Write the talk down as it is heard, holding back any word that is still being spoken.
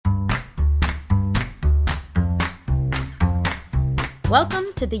Welcome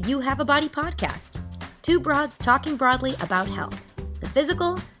to the You Have a Body podcast. Two broads talking broadly about health. The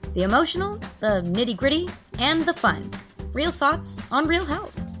physical, the emotional, the nitty-gritty, and the fun. Real thoughts on real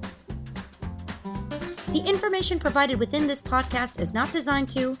health. The information provided within this podcast is not designed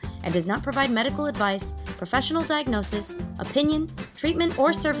to and does not provide medical advice, professional diagnosis, opinion, treatment,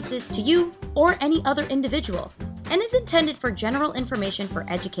 or services to you or any other individual, and is intended for general information for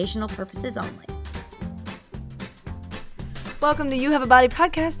educational purposes only. Welcome to You Have a Body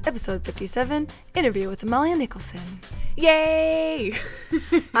podcast, episode 57, interview with Amalia Nicholson. Yay!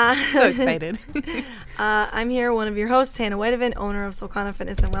 So excited. I'm here, one of your hosts, Hannah Whitehaven, owner of Solcana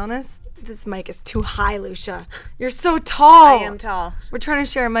Fitness and Wellness. This mic is too high, Lucia. You're so tall. I am tall. We're trying to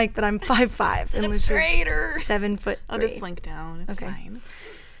share a mic, but I'm 5'5", and Lucia's 7 foot 3. I'll just slink down. It's Okay. fine.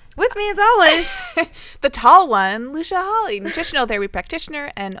 With me, as always, The tall one, Lucia Hawley, nutritional therapy practitioner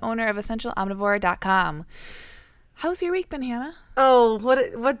and owner of EssentialOmnivore.com. How's your week been, Hannah? oh,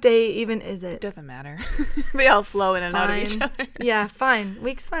 what day even is it? Doesn't matter. They all flow in and out of each Fine. other. Yeah, fine.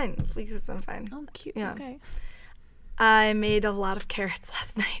 Week's fine. Week has been fine. Oh, cute. Yeah. Okay. I made a lot of carrots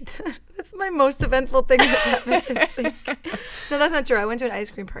last night. That's my most eventful thing that's happened this week. No, that's not true. I went to an ice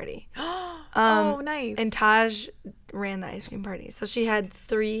cream party. Oh, nice. And Taj ran the ice cream party. So she had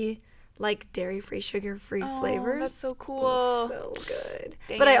 3 dairy-free, sugar-free flavors. That's so It cool. was so good.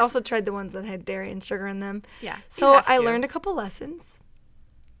 Dang But I it. also tried the ones that had dairy and sugar in them. Yeah. you So have I to. learned a couple lessons,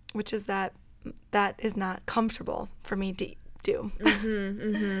 which is that is not comfortable for me to do.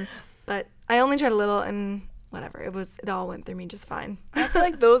 But I only tried a little, and whatever. It all went through me just fine. I feel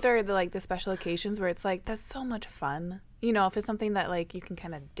like those are the special occasions where it's like, that's so much fun. You know, if it's something that you can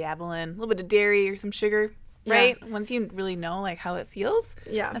kind of dabble in, a little bit of dairy or some sugar, Yeah. right? Once you really know how it feels,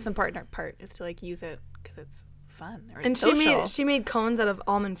 Yeah. that's the important part is to use it because it's fun or And it's social. she made cones out of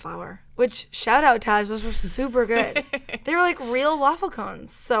almond flour, which, shout out, Taj, those were super good. They were like real waffle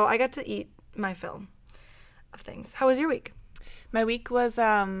cones. So I got to eat my fill of things. How was your week? My week was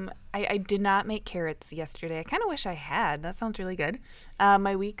I did not make carrots yesterday. I kind of wish I had. That sounds really good.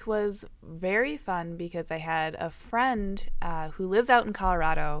 My week was very fun because I had a friend who lives out in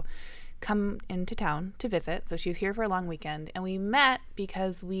Colorado come into town to visit. So she was here for a long weekend, and we met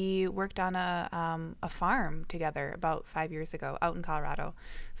because we worked on a farm together about 5 years ago out in Colorado.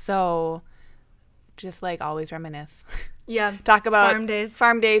 So just always reminisce. Yeah. Talk about Farm days.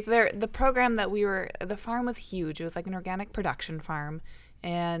 The program that the farm was huge. It was an organic production farm.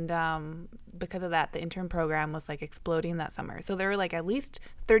 And because of that, the intern program was exploding that summer. So there were at least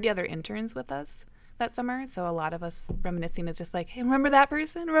 30 other interns with us that summer. So a lot of us reminiscing is just hey, remember that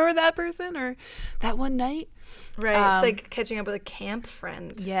person? Remember that person? Or that one night? Right. It's like catching up with a camp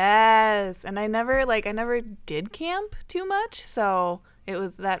friend. Yes. And I never did camp too much. So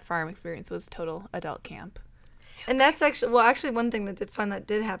that farm experience was total adult camp. And that's actually one thing that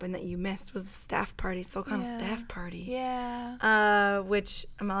did happen that you missed was the staff party, Solcana staff party. Yeah. Which,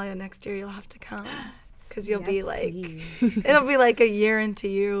 Amalia, next year you'll have to come. Because you'll be please. it'll be a year into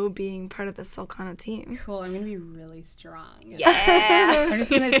you being part of the Solcana team. Cool. I'm going to be really strong. Yeah. I'm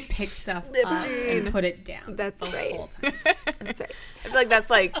just going to pick stuff up and put it down. That's the right. whole time. That's right. I feel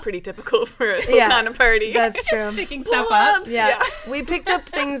that's pretty typical for a Yeah. Solcana party. That's true. Picking stuff up. Yeah. We picked up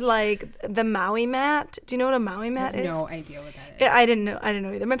things like the Maui mat. Do you know what a Maui I mat have is? no idea what that is. Yeah, I didn't know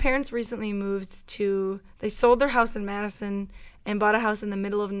either. My parents recently moved they sold their house in Madison and bought a house in the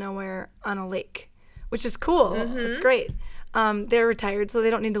middle of nowhere on a lake, which is cool. It's great. They're retired, so they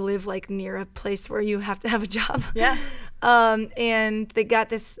don't need to live near a place where you have to have a job. Yeah. And they got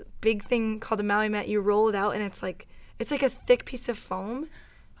this big thing called a Maui mat. You roll it out, and it's like a thick piece of foam,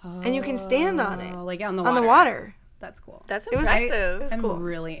 and you can stand on it. Oh, on the water. On the water. That's cool. That's was- impressive. was I'm cool.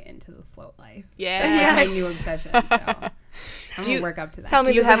 really into the float life. Yeah. Yes. That's my new obsession. So I'm going to work up to that. Tell me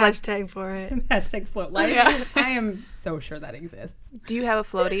Do you there's a have, hashtag for it. Hashtag float life. Yeah. I am so sure that exists. Do you have a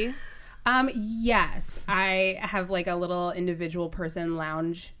floaty? Yes, I have a little individual person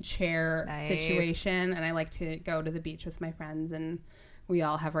lounge chair Nice. situation, and I like to go to the beach with my friends, and we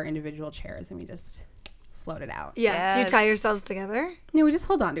all have our individual chairs, and we just float it out. Yeah. Do you Yes. tie yourselves together? No, we just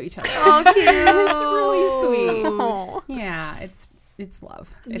hold on to each other. Oh, cute. It's really sweet. Oh. Yeah, it's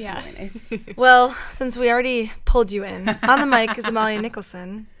love. It's Yeah. really nice. Well, since we already pulled you in, on the mic is Amalia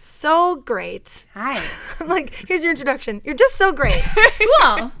Nicholson. So great. Hi. Here's your introduction. You're just so great.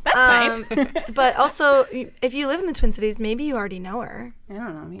 Cool. That's fine. But also, if you live in the Twin Cities, maybe you already know her. I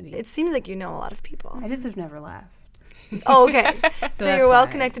don't know. Maybe. It seems like you know a lot of people. I just have never left. Oh, okay. So that's you're well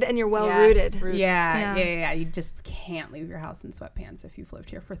why. connected and you're well Yeah. rooted. Roots. Yeah. You just can't leave your house in sweatpants if you've lived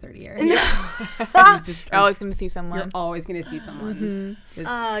here for 30 years. You're always going to see someone. You're always going to see someone. It's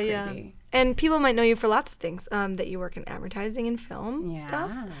yeah. crazy. And people might know you for lots of things. That you work in advertising and film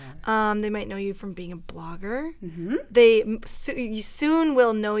stuff. They might know you from being a blogger. You soon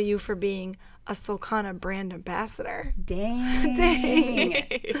will know you for being a Solcana brand ambassador. Dang.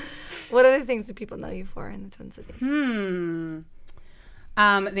 What other things do people know you for in the Twin Cities?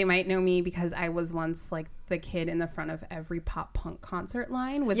 They might know me because I was once like the kid in the front of every pop punk concert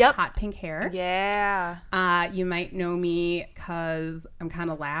line with hot pink hair. Yeah. You might know me because I'm kind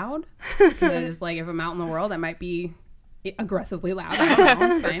of loud. Because like if I'm out in the world, I might be aggressively loud. I don't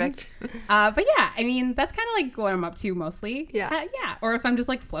know. It's fine. Perfect. But yeah, I mean that's kind of like what I'm up to mostly. Yeah. Yeah. Or if I'm just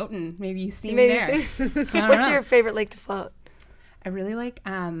like floating, maybe you see me there. What's your favorite lake to float? I really like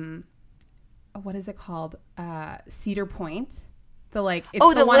what is it called? Cedar Point. The like it's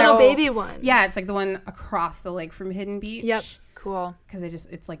the little baby one. Yeah, it's like the one across the lake from Hidden Beach. Yep. Cool. Because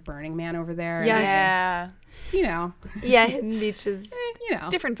it's like Burning Man over there. Yes. Yeah. Just, you know. Yeah, Hidden Beach is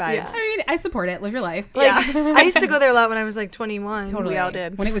Different vibes. Yeah. I mean, I support it. Live your life. I used to go there a lot when I was like 21. Totally. We all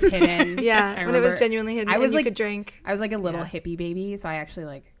did. When it was hidden. Yeah, when it was genuinely hidden. I was and like, you could drink. I was like a little hippie baby, so I actually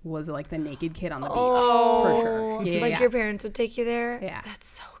like was like the naked kid on the beach Oh, for sure. Yeah, like your parents would take you there. Yeah. That's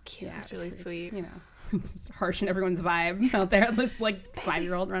so cute. Yeah, That's really sweet. You know. It's harshing everyone's vibe out there. This like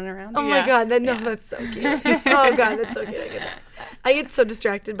 5-year-old running around. Oh my god, that's so cute. Oh god, that's so cute. I get so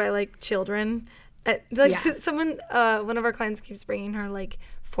distracted by like children. Someone, one of our clients keeps bringing her like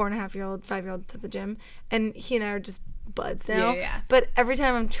 4.5-year-old, 5-year-old to the gym, and he and I are just buds now. Yeah. But every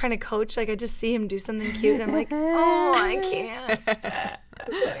time I'm trying to coach, like I just see him do something cute, and I'm like, oh, I can't.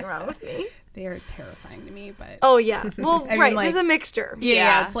 There's something wrong with me. They are terrifying to me, but Oh yeah. Well, I mean, right. like- There's a mixture.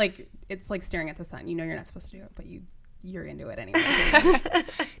 yeah, it's like staring at the sun. You know you're not supposed to do it, but you're into it anyway.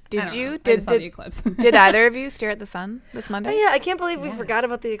 Did you? I Did just saw the eclipse. did either of you stare at the sun this Oh Monday? yeah, I can't believe we forgot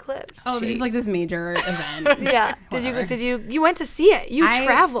about the eclipse. Oh, there's like this major event. Yeah. Did you went to see it? You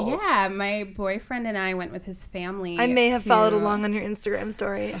traveled. Yeah, my boyfriend and I went with his family. I may have followed along on your Instagram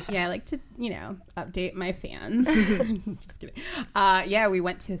story. Yeah, I like to, update my fans. Just kidding. Yeah, we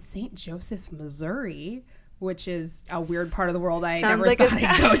went to St. Joseph, Missouri, which is a weird part of the world I Sounds never like thought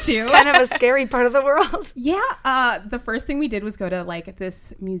I'd go to. Kind of a scary part of the world. Yeah, the first thing we did was go to like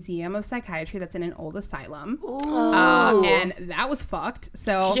this museum of psychiatry that's in an old asylum. And that was fucked.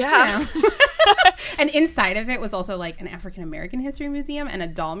 So, Yeah. And inside of it was also like an African American history museum and a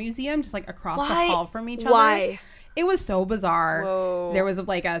doll museum just like across the hall from each other. Why? It was so bizarre. Whoa. There was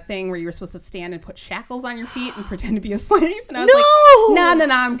like a thing where you were supposed to stand and put shackles on your feet and pretend to be a slave. And I was like,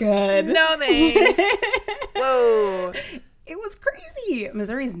 no, I'm good. No thanks. Whoa. It was crazy.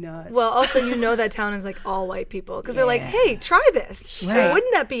 Missouri's nuts. Well, also, that town is like all white people because they're like, hey, try this. Right.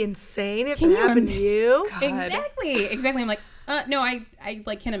 Wouldn't that be insane if it happened to you? Exactly. I'm like, no, I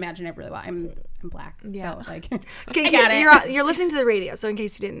like can imagine it really well. I'm black. Yeah. So like, Okay, I got it. You're listening to the radio, so in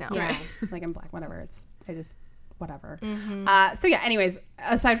case you didn't know. Yeah. Like I'm black, whatever. Whatever. So yeah, anyways,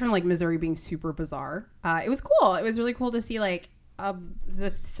 aside from like Missouri being super bizarre, it was cool. It was really cool to see like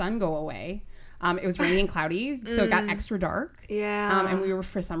the sun go away. It was rainy and cloudy, so it got extra dark. Yeah. And we were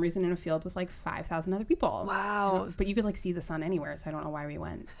for some reason in a field with like 5,000 other people. Wow. But you could like see the sun anywhere, so I don't know why we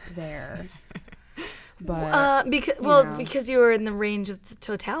went there. But because you were in the range of the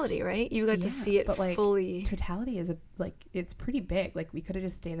totality, right? You got to see it but, like, fully. totality is it's pretty big. Like we could have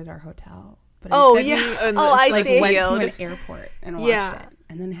just stayed at our hotel. But Oh instead yeah. we, I like see. went to an airport and watched Yeah. it,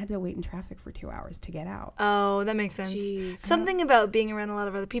 and then had to wait in traffic for 2 hours to get out. Oh, that makes sense. Jeez. Something about being around a lot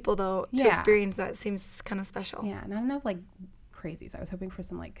of other people, though, to Yeah. experience that seems kind of special. Yeah, not enough like crazies. I was hoping for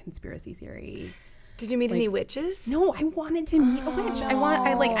some like conspiracy theory. Did you meet any witches? No, I wanted to meet a witch.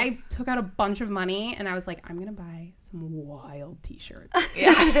 I took out a bunch of money and I was like, I'm gonna buy some wild t-shirts.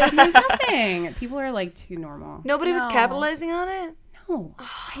 Yeah. There's nothing. People are like too normal. Nobody was capitalizing on it? No,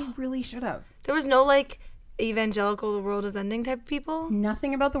 I really should have. There was no like evangelical the world is ending type of people?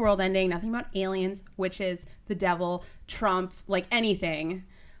 Nothing about the world ending, nothing about aliens, witches, the devil, Trump, like anything.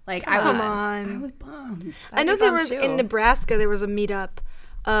 Like I was bummed. I know there was in Nebraska there was a meetup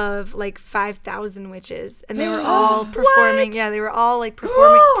of like 5,000 witches and they were all performing. Yeah, they were all like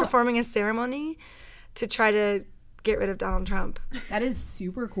performing a ceremony to try to get rid of Donald Trump. That is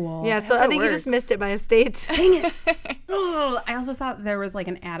super cool. Yeah, so I think you just missed it by a state. Dang it. Oh, I also saw there was like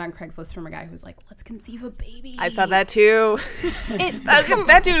an ad on Craigslist from a guy who was like, let's conceive a baby. I saw that too.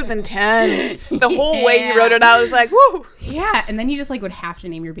 That dude was intense. The whole way he wrote it out was like, woo. Yeah, and then you just like would have to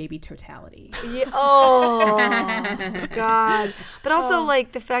name your baby Totality. Yeah, oh, God. But also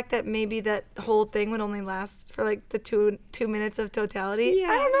like the fact that maybe that whole thing would only last for like the two minutes of totality.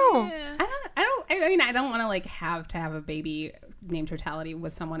 I don't know. I mean, I don't want to like have a baby name totality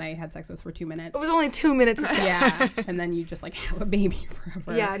with someone I had sex with for 2 minutes. It was only 2 minutes of sex. Yeah, and then you just like have a baby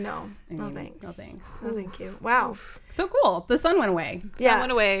forever. Yeah, no. I No mean, thanks. No thanks. No, thank you. Wow. So cool. The sun went away. Yeah.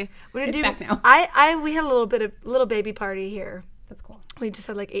 Went away. What did It's you back now. We had a little baby party here. That's cool. We just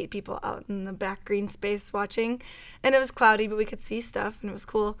had like 8 people out in the back green space watching, and it was cloudy, but we could see stuff, and it was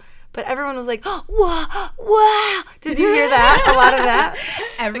cool. But everyone was like, oh, wow, wow. Did you hear that? A lot of that?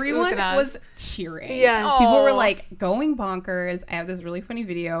 Everyone us. was cheering. Yes. People were like going bonkers. I have this really funny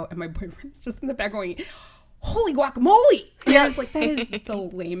video, and my boyfriend's just in the back going, holy guacamole. And I was like, that is the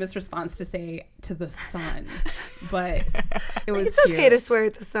lamest response to say to the sun. But it was It's okay cute. to swear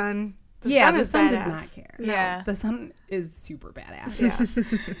at the sun. The sun does badass. not care. Yeah. The sun is super badass. Yeah.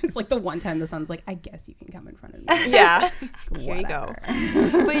 It's like the one time the sun's like, I guess you can come in front of me. Yeah. Here you go.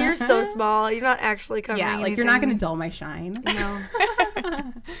 Whatever. But you're so small. You're not actually covering Yeah, like you're not anything. going to dull my shine. No.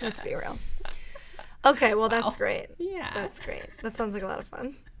 Let's be real. Okay, well, that's great. Yeah. That's great. That sounds like a lot of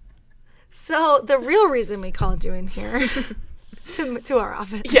fun. So the real reason we called you in here to our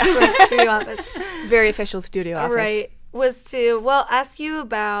office, to our studio office, Very official studio office. right, was to, ask you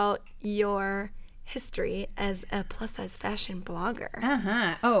about your history as a plus-size fashion blogger.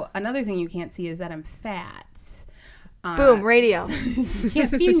 Uh-huh. Oh, another thing you can't see is that I'm fat. Boom, radio. You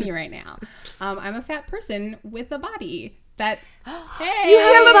can't see me right now. I'm a fat person with a body that, hey. You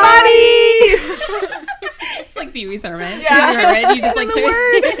have a body! It's like Pee Wee's Herman. Yeah. You just like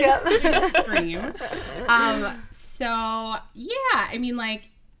Yeah. scream. So, yeah, I mean, like,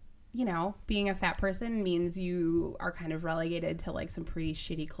 you know, being a fat person means you are kind of relegated to like some pretty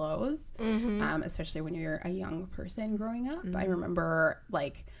shitty clothes, especially when you're a young person growing up. I remember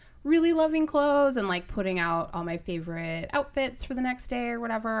like really loving clothes and like putting out all my favorite outfits for the next day or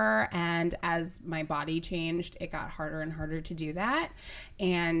whatever. And as my body changed, it got harder and harder to do that.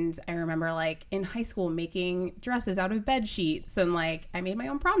 And I remember like in high school making dresses out of bed sheets, and like I made my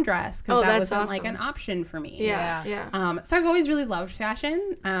own prom dress because that that's wasn't like awesome. an option for me. Yeah. So I've always really loved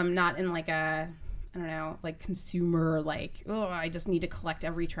fashion, not in like a, I don't know, like consumer, like, oh, I just need to collect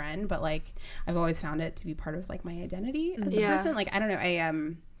every trend, but like I've always found it to be part of like my identity as a person. Like, I don't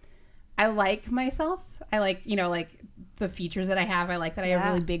know, I like myself. I like, you know, like the features that I have. I like that I have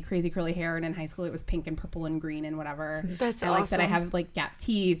really big, crazy curly hair, and in high school it was pink and purple and green and whatever. That's I like that I awesome. have like gap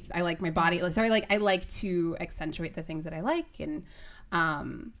teeth. I like my body. So I like to accentuate the things that I like, and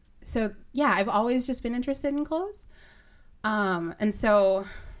so yeah, I've always just been interested in clothes. And so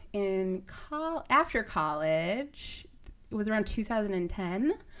after college, it was around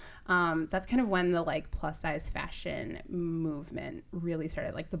 2010. That's kind of when the like plus size fashion movement really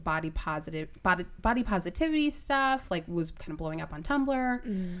started. Like the body positivity stuff like was kind of blowing up on Tumblr.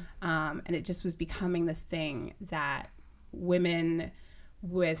 And it just was becoming this thing that women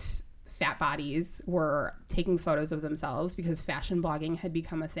with fat bodies were taking photos of themselves because fashion blogging had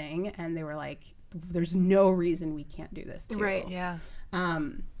become a thing, and they were like, there's no reason we can't do this too. Right. Yeah.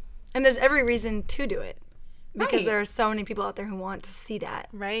 And there's every reason to do it because Right. there are so many people out there who want to see that.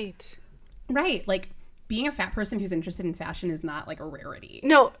 Right. Right. Like being a fat person who's interested in fashion is not like a rarity.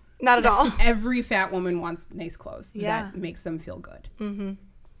 No, not at all. Every fat woman wants nice clothes Yeah. that makes them feel good. Mm-hmm.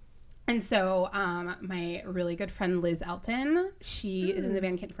 And so my really good friend Liz Elton, she is in the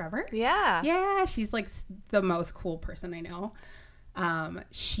band Kid Forever. Yeah. Yeah, she's like the most cool person I know.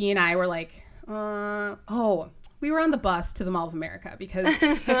 She and I were like, we were on the bus to the Mall of America because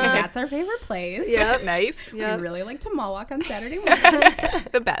that's our favorite place. Yep. Nice. Yep. We really like to mall walk on Saturday mornings.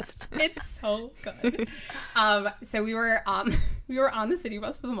 The best. It's so good. So we were on the city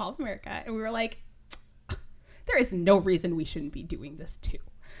bus to the Mall of America, and we were like, there is no reason we shouldn't be doing this too.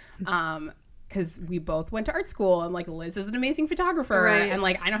 Because we both went to art school, and like Liz is an amazing photographer, Right. and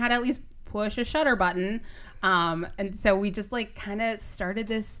like I know how to at least push a shutter button. And so we just like kind of started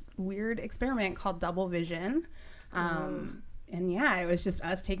this weird experiment called Double Vision. And yeah, it was just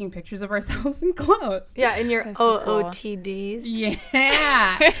us taking pictures of ourselves in clothes. Yeah, in your so cool. OOTDs.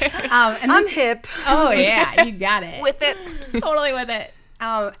 Yeah. And I'm this- hip. oh yeah, you got it. With it. Totally with it.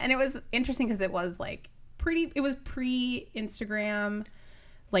 And it was interesting because it was like it was pre-Instagram.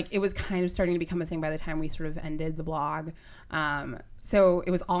 Like it was kind of starting to become a thing by the time we sort of ended the blog. So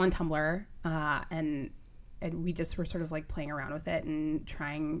it was all on Tumblr, and we just were sort of like playing around with it and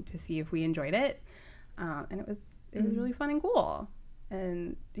trying to see if we enjoyed it. And it was really fun and cool.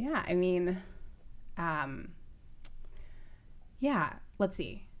 And yeah, I mean, yeah, let's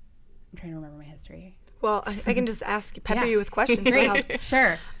see. I'm trying to remember my history. Well, I can just pepper Yeah. you with questions. That helps. Great.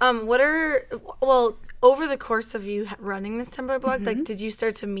 Sure. over the course of you running this Tumblr blog, like, did you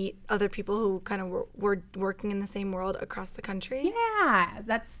start to meet other people who kind of were working in the same world across the country?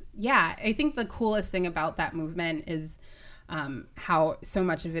 Yeah. I think the coolest thing about that movement is how so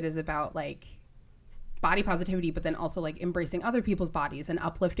much of it is about like body positivity, but then also like embracing other people's bodies and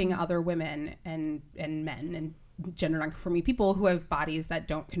uplifting other women and men and gender nonconforming people who have bodies that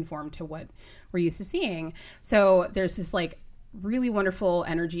don't conform to what we're used to seeing. So there's this like really wonderful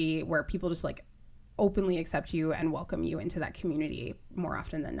energy where people just like openly accept you and welcome you into that community more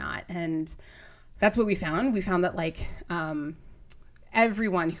often than not. And that's what we found. We found that like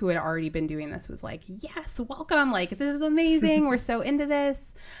everyone who had already been doing this was like, yes, welcome. Like, this is amazing. We're so into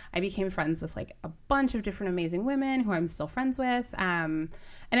this. I became friends with like a bunch of different amazing women who I'm still friends with. And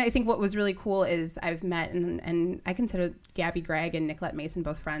I think what was really cool is I've met and I consider Gabby Gregg and Nicolette Mason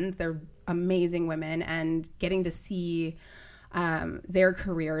both friends. They're amazing women, and getting to see their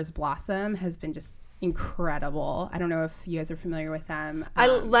careers blossom has been just incredible. I don't know if you guys are familiar with them.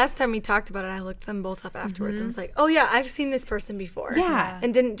 Last time we talked about it, I looked them both up afterwards and was like, oh yeah, I've seen this person before. Yeah.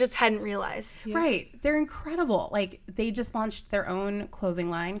 And hadn't realized. Yeah. Right. They're incredible. Like, they just launched their own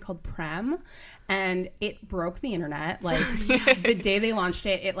clothing line called Prem, and it broke the internet. Like, the day they launched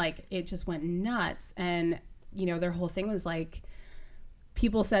it, it just went nuts. And, you know, their whole thing was like,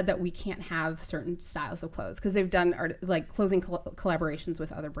 people said that we can't have certain styles of clothes because they've done clothing collaborations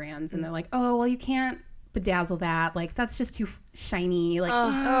with other brands, and they're like, oh, well, you can't bedazzle that. Like, that's just too shiny. Like,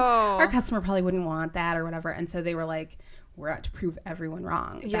 our customer probably wouldn't want that or whatever. And so they were like, we're out to prove everyone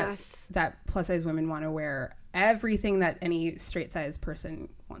wrong. Yes. That plus size women want to wear everything that any straight size person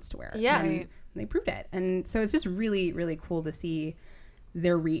wants to wear. Yeah. And they proved it. And so it's just really, really cool to see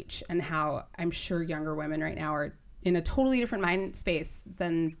their reach and how I'm sure younger women right now are in a totally different mind space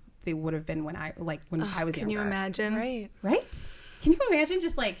than they would have been when I was younger. Can you imagine? Right? Can you imagine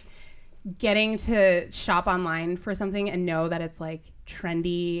just like getting to shop online for something and know that it's like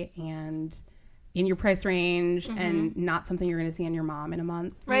trendy and in your price range and not something you're going to see on your mom in a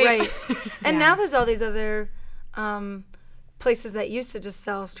month? Right. And now there's all these other places that used to just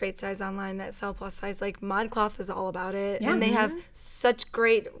sell straight size online that sell plus size. Like ModCloth is all about it. Yeah. And they have such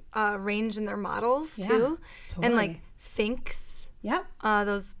great range in their models too. Totally. And like Thinks. Yep.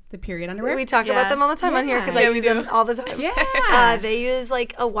 The period underwear. We talk about them all the time on here because I use them all the time. Yeah. They use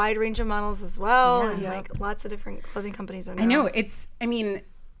like a wide range of models as well. And like lots of different clothing companies are now. I know.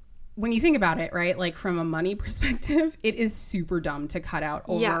 When you think about it, right, like from a money perspective, it is super dumb to cut out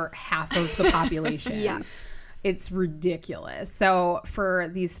over half of the population. It's ridiculous. So for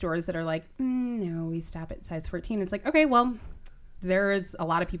these stores that are like, no, we stop at size 14, it's like, okay, well, there's a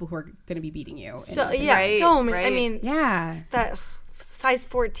lot of people who are going to be beating you. So many. I mean, that size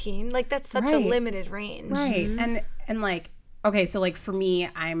 14, like that's such a limited range. Right. And like, okay, so like for me,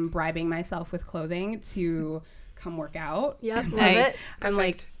 I'm bribing myself with clothing to come work out. Yep, love it. I'm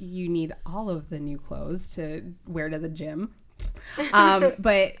like, you need all of the new clothes to wear to the gym.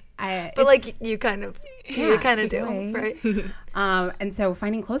 But like you kind of do, way. right? And so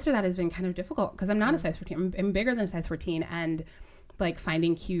finding clothes for that has been kind of difficult because I'm not a size 14. I'm bigger than a size 14, and like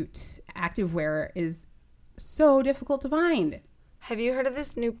finding cute activewear is so difficult to find. Have you heard of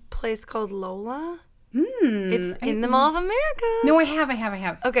this new place called Lola? It's in the Mall of America. No, I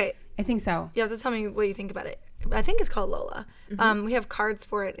have. Okay. I think so. You have to tell me what you think about it. I think it's called Lola. We have cards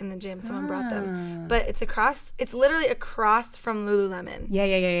for it in the gym. Someone brought them. But it's literally across from Lululemon.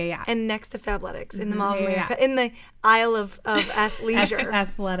 Yeah. And next to Fabletics in the Mall of America. In the aisle of athleisure.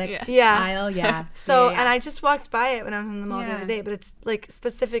 Athletic aisle, So, and I just walked by it when I was in the mall the other day, but it's like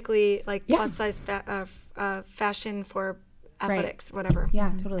specifically like plus size fashion for athletics, whatever.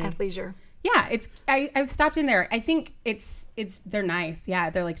 Yeah, totally. Athleisure. Yeah, I've stopped in there. I think they're nice. Yeah,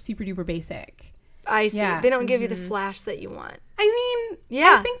 they're like super duper basic. I see. Yeah. They don't give you the flash that you want. I mean,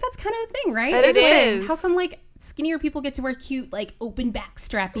 I think that's kind of a thing, right? It is. How come like skinnier people get to wear cute like open back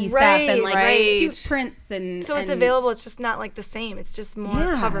strappy stuff and like cute prints and it's available. It's just not like the same. It's just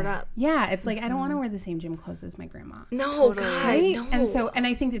more covered up. Yeah, it's like I don't want to wear the same gym clothes as my grandma. No, God, right? no. And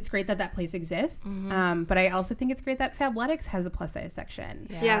I think it's great that place exists. But I also think it's great that Fabletics has a plus size section.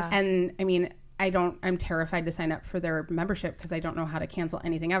 Yeah. Yes. And I mean, I'm terrified to sign up for their membership because I don't know how to cancel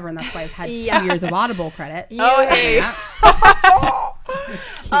anything ever, and that's why I've had 2 years of Audible credits. Oh, hey.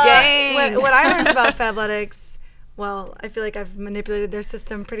 What I learned about Fabletics, well, I feel like I've manipulated their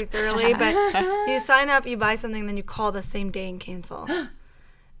system pretty thoroughly, but you sign up, you buy something, then you call the same day and cancel.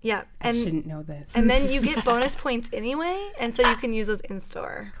 Yeah. And I shouldn't know this. And then you get bonus points anyway, and so you can use those in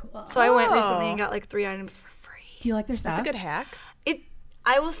store. Cool. So I went recently and got like 3 items for free. Do you like their stuff? That's a good hack.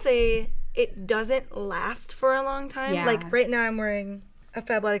 I will say it doesn't last for a long time. Yeah. Like right now I'm wearing a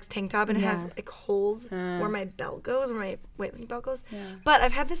Fabletics tank top, and it has like holes where my belt goes, where my weightlifting belt goes. But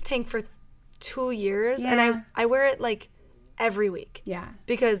I've had this tank for 2 years, and I wear it like every week. Yeah.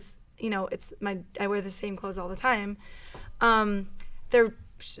 Because I wear the same clothes all the time. Their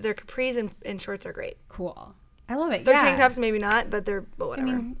capris and shorts are great. Cool. I love it. Their tank tops maybe not, but whatever. I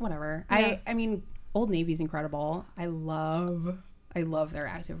mean, whatever. Yeah. I mean, Old Navy's incredible. I love their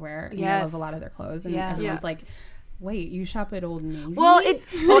activewear. And I love a lot of their clothes, and everyone's like, "Wait, you shop at Old Navy?" Well,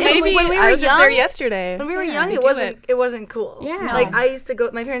 maybe when we were I was young, just there yesterday. When we were young, it wasn't cool. Yeah. Like I used to go.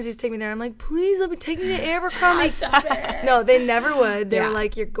 My parents used to take me there. I'm like, please let me take me to Abercrombie. No, they never would. They were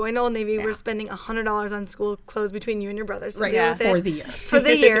like, you're going to Old Navy. We're spending $100 on school clothes between you and your brother. So deal with it for the year. For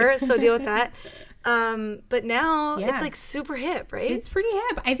the year. So deal with that. But now it's like super hip, right? It's pretty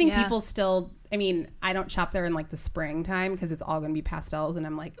hip. I think people still. I mean, I don't shop there in like the springtime because it's all going to be pastels, and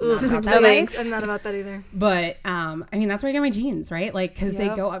I'm like, not about that. I'm not about that either. But I mean, that's where I get my jeans, right? Like, because they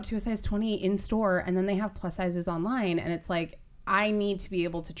go up to a size 20 in store, and then they have plus sizes online, and it's like, I need to be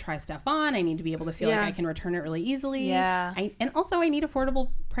able to try stuff on. I need to be able to feel like I can return it really easily. Yeah. And also I need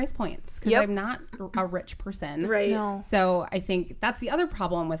affordable price points because I'm not a rich person. Right. No. So I think that's the other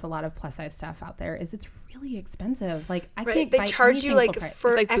problem with a lot of plus size stuff out there is it's really expensive. Like I can't buy They charge you like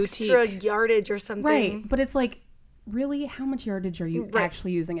for like extra yardage or something. Right. But it's like, really, how much yardage are you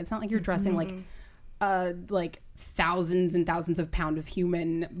actually using? It's not like you're dressing like thousands and thousands of pounds of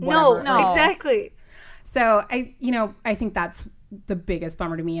human whatever. No, exactly. So I think that's the biggest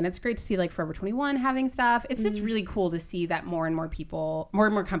bummer to me, and it's great to see like Forever 21 having stuff. It's just really cool to see that more and more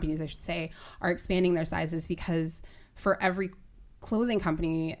companies, I should say, are expanding their sizes, because for every clothing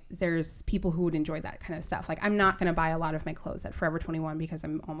company, there's people who would enjoy that kind of stuff. Like, I'm not going to buy a lot of my clothes at Forever 21 because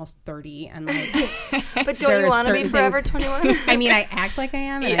I'm almost 30, and like, but don't you want to be Forever 21? I mean, I act like I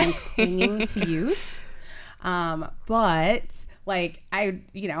am, and I'm clinging to youth. But like I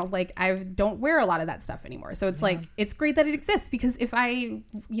don't wear a lot of that stuff anymore. So it's like, it's great that it exists, because if I,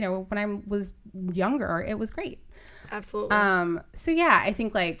 when I was younger, it was great. Absolutely. So yeah, I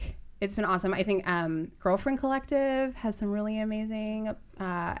think like it's been awesome. I think, Girlfriend Collective has some really amazing,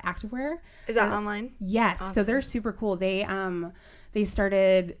 activewear. Is that online? Yes. Awesome. So they're super cool. They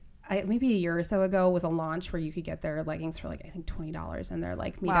started maybe a year or so ago with a launch where you could get their leggings for like I think $20, and they're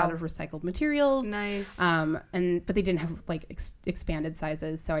like made out of recycled materials. Nice. But they didn't have like expanded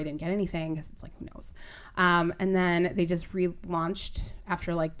sizes, so I didn't get anything because it's like, who knows. And then they just relaunched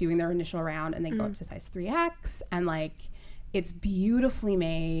after like doing their initial round, and they go up to size 3X, and like it's beautifully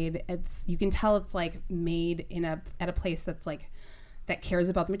made. You can tell it's like made at a place that's like that cares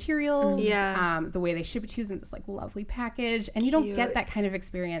about the materials, the way they ship it to you is in this like lovely package, and you don't get that kind of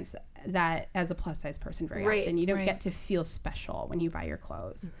experience that as a plus size person very often. You don't get to feel special when you buy your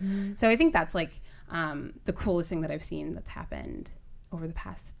clothes. So I think that's like the coolest thing that I've seen that's happened over the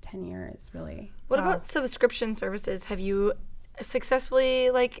past 10 years, really. What about subscription services? Have you successfully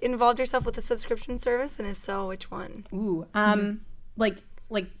like involved yourself with a subscription service, and if so, which one? Ooh,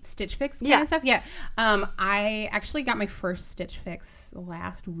 like Stitch Fix kind of stuff. Yeah. I actually got my first Stitch Fix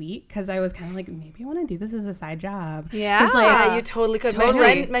last week because I was kind of like, maybe I want to do this as a side job. Yeah. Like, you totally could.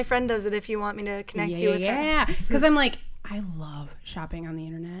 Totally. My friend does it if you want me to connect you with her. Yeah. Because I'm like, I love shopping on the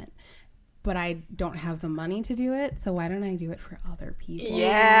internet, but I don't have the money to do it. So why don't I do it for other people?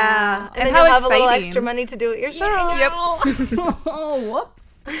 Yeah. And then you'll have a little extra money to do it yourself. Yep. Oh,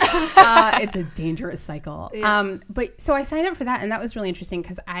 whoops. It's a dangerous cycle. Yeah. But so I signed up for that, and that was really interesting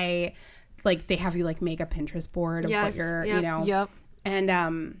because they have you like make a Pinterest board of what you're, and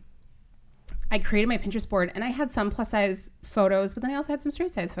I created my Pinterest board, and I had some plus size photos, but then I also had some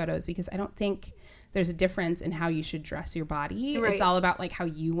straight size photos because I don't think there's a difference in how you should dress your body. Right. It's all about like how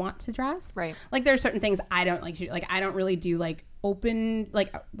you want to dress. Right. Like there are certain things I don't like to do. Like I don't really do like open, like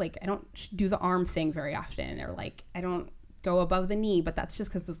I don't do the arm thing very often, or like I don't go above the knee, but that's just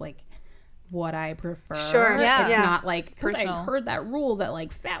because of like what I prefer. Sure. Yeah. It's not like, because I heard that rule that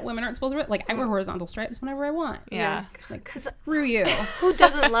like fat women aren't supposed to wear, like I wear horizontal stripes whenever I want. Yeah. Like screw you. Who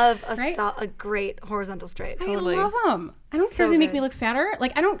doesn't love a great horizontal stripe? Totally. I love them. I don't care if they make me look fatter.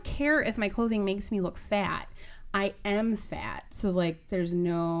 Like I don't care if my clothing makes me look fat. I am fat, so like there's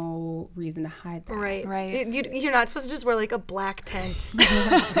no reason to hide that. Right. You're not supposed to just wear like a black tent,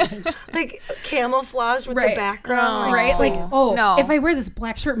 like camouflage with the background, right? Like, if I wear this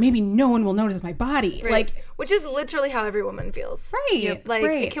black shirt, maybe no one will notice my body. Right. Like, which is literally how every woman feels. Right.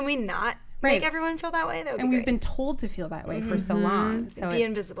 Like, can we not make everyone feel that way? That would be we've great. been told to feel that way for so long. So be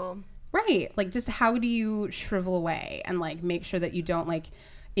invisible. Right. Like, just how do you shrivel away and, like, make sure that you don't, like,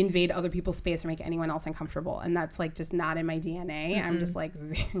 invade other people's space or make anyone else uncomfortable? And that's, like, just not in my DNA. I'm just, like,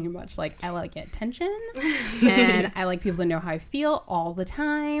 very much, like, I like attention. And I like people to know how I feel all the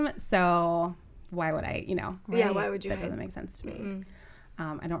time. So why would I, Yeah, why would you That hide? doesn't make sense to me.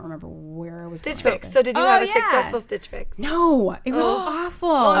 I don't remember where I was Stitch going Fix. with So this. did you have a successful Stitch Fix? No, it was awful.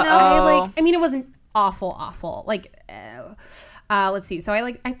 Oh, no. I mean, it wasn't awful. Like, let's see. So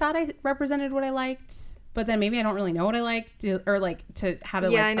I thought I represented what I liked, but then maybe I don't really know what I liked or like to how to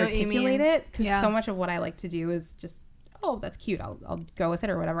I know what you articulate mean. it. Because so much of what I like to do is just, oh, that's cute. I'll go with it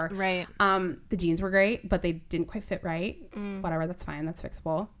or whatever. Right. The jeans were great, but they didn't quite fit right. Whatever, that's fine. That's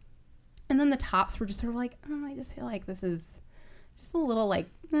fixable. And then the tops were just sort of like, oh, I just feel like this is just a little like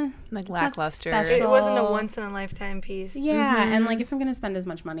Like it's not lackluster. special. It wasn't a once in a lifetime piece. Yeah, and like if I'm gonna spend as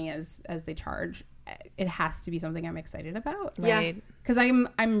much money as they charge, it has to be something I'm excited about. Yeah. Right. Because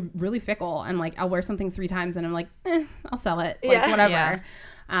I'm really fickle and like I'll wear something 3 times and I'm like, I'll sell it. Like Yeah. whatever. Yeah.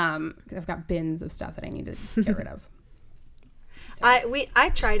 'Cause I've got bins of stuff that I need to get rid of.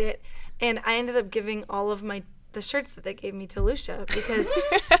 I tried it, and I ended up giving all of the shirts that they gave me to Lucia because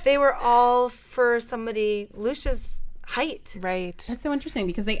they were all for somebody Lucia's height. Right. That's so interesting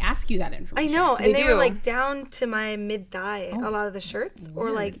because they ask you that I information. know, and they were do. like down to my mid thigh. A lot of the shirts,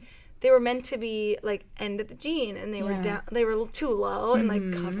 or like they were meant to be like end at the jean, and they were down. They were a little too low and like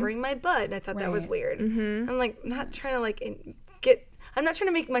covering my butt. And I thought that was Right. weird. I'm like not trying to like get. I'm not trying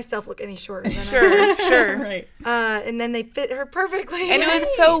to make myself look any shorter than Sure. Right. and then they fit her perfectly. And it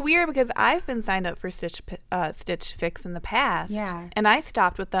was so weird because I've been signed up for Stitch Fix in the past. Yeah. And I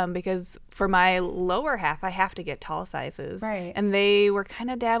stopped with them because for my lower half, I have to get tall sizes. Right. And they were kind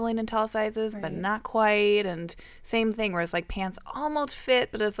of dabbling in tall sizes, but not quite. And same thing where it's like pants almost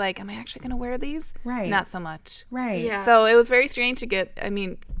fit, but it's like, am I actually going to wear these? Right. Not so much. Right. Yeah. So it was very strange to get, I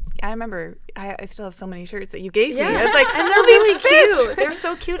mean, I remember I still have so many shirts that you gave me. Yeah. It's like, And they're really cute. They're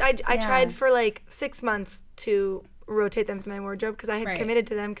so cute. I Yeah. tried for like 6 months to rotate them through my wardrobe because I had Right. committed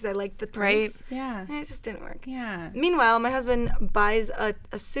to them because I liked the prints. Yeah. And it just didn't work. Yeah. Meanwhile, my husband buys a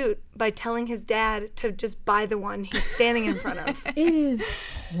suit by telling his dad to just buy the one he's standing in front of. It is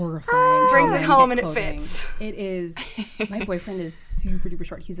horrifying. Brings how it men home get and it clothing. fits. It is. My boyfriend is super duper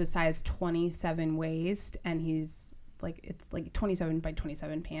short. He's a size 27 waist, and he's like, it's like 27 by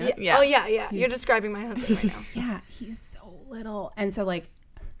 27 pants. Yeah. Oh, yeah. You're describing my husband right now. Yeah, he's so little. And so, like,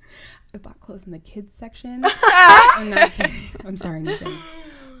 I bought clothes in the kids section. I'm not kidding. I'm sorry, Nathan.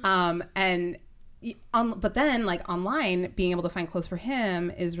 But then, like, online, being able to find clothes for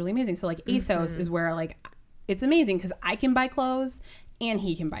him is really amazing. So, like, ASOS is where, like, it's amazing because I can buy clothes and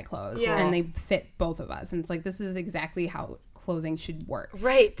he can buy clothes. Yeah. And they fit both of us. And it's like, this is exactly how clothing should work.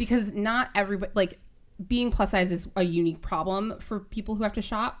 Right. Because not everybody, like, being plus size is a unique problem for people who have to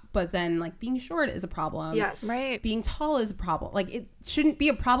shop, but then like being short is a problem. Yes. right. Being tall is a problem. Like it shouldn't be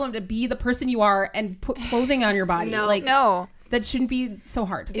a problem to be the person you are and put clothing on your body. No. Like No. that shouldn't be so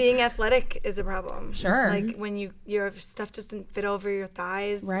hard. Being athletic is a problem. Sure. Like when your stuff just doesn't fit over your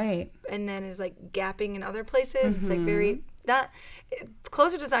thighs. Right. And then is like gapping in other places. It's like very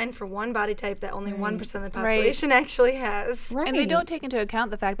clothes are designed for one body type that only 1% of the population actually has. Right. And they don't take into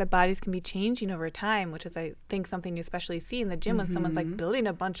account the fact that bodies can be changing over time, which is, I think, something you especially see in the gym when someone's like building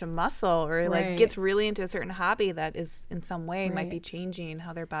a bunch of muscle or like Right. gets really into a certain hobby that is in some way might be Right. changing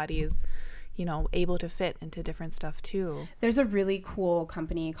how their body is, able to fit into different stuff too. There's a really cool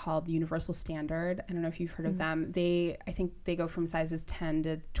company called Universal Standard. I don't know if you've heard of them. I think they go from sizes 10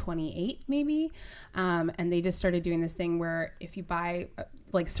 to 28 maybe. And they just started doing this thing where if you buy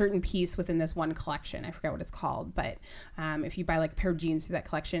like certain piece within this one collection, I forget what it's called, but if you buy like a pair of jeans through that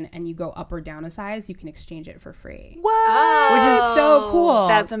collection and you go up or down a size, you can exchange it for free. What? Which is so cool.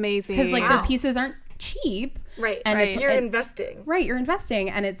 That's amazing. Because like Wow. the pieces aren't cheap. Right. And Right. it's You're investing. Right, you're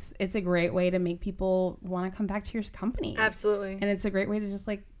investing, and it's a great way to make people want to come back to your company. Absolutely. And it's a great way to just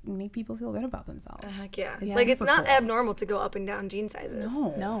like make people feel good about themselves. Heck yeah. It's Like it's super not cool. abnormal to go up and down jean sizes.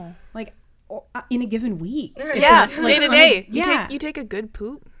 No. Like in a given week. Yeah, It's like day to on a- day. yeah. You take a good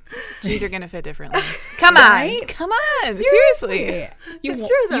poop, jeans are gonna fit differently. Come Right? on. Come on. Seriously. You, It's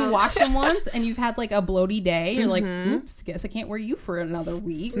true, though. you wash them once and you've had like a bloaty day. You're like, oops, guess I can't wear you for another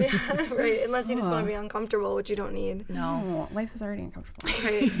week. Right. Unless you just want to be uncomfortable, which you don't need. No. Oh, life is already uncomfortable.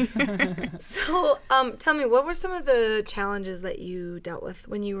 Right. So, tell me, what were some of the challenges that you dealt with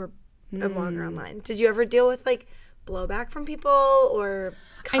when you were a blogger online? Did you ever deal with like blowback from people or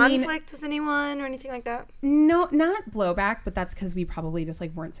conflict with anyone or anything like that? No, not blowback, but that's because we probably just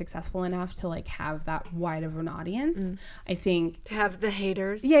like weren't successful enough to like have that wide of an audience. I think To have the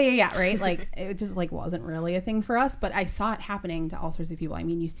haters. yeah, right? Like it just like wasn't really a thing for us, but I saw it happening to all sorts of people. I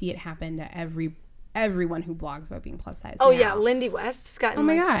mean, you see it happen to everyone who blogs about being plus size. Oh now. Yeah, Lindy West's gotten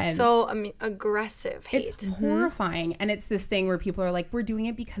God. so aggressive hate. It's horrifying. And it's this thing where people are like, we're doing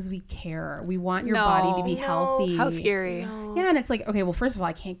it because we care. We want your body to be healthy. How scary. Yeah, and it's like, okay, well, first of all,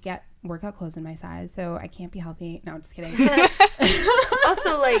 I can't get workout clothes in my size, so I can't be healthy. No, I'm just kidding.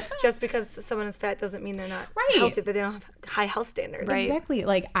 Also, like, just because someone is fat doesn't mean they're not Right. healthy, that they don't have high health standards. Right. Exactly.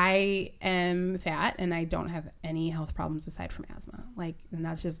 Like, I am fat and I don't have any health problems aside from asthma. Like, and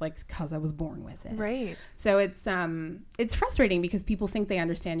that's just like because I was born with it. Right. So it's frustrating because people think they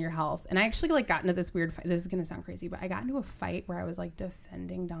understand your health. And I actually like got into this weird fight. This is gonna sound crazy, but I got into a fight where I was like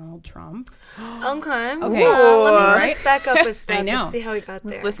defending Donald Trump. Okay. Okay. Let's back up a step. I know. Let's see how we got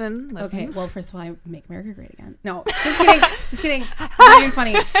there. Listen. Okay, well, first of all, I make America great again. No, just kidding. Just kidding. Not even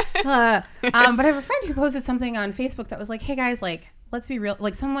funny. But I have a friend who posted something on Facebook that was like, hey guys, like, let's be real.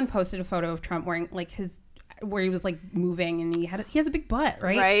 Like, someone posted a photo of Trump wearing like where he was like moving and he has a big butt,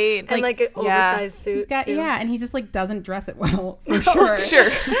 right? Right. And like an oversized suit. He's got, too. yeah, and he just like doesn't dress it well for sure. Sure.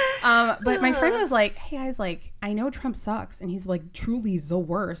 But my friend was like, hey guys, like, I know Trump sucks and he's like truly the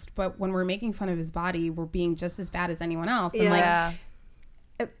worst, but when we're making fun of his body, we're being just as bad as anyone else. And Yeah.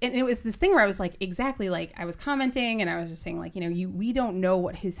 and it was this thing where I was like, exactly, like I was commenting and I was just saying like, you know, we don't know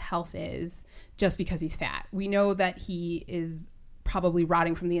what his health is just because he's fat. We know that he is probably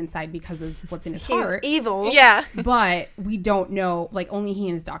rotting from the inside because of what's in his He's heart. evil. Yeah. But we don't know, like only he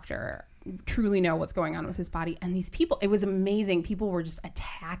and his doctor truly know what's going on with his body. And these people, it was amazing. People were just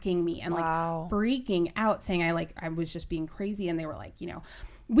attacking me and like freaking out saying I was just being crazy. And they were like, you know,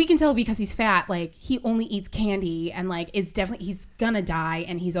 we can tell because he's fat, like he only eats candy and like it's definitely, he's gonna die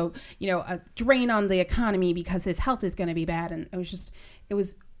and he's a drain on the economy because his health is gonna be bad. And it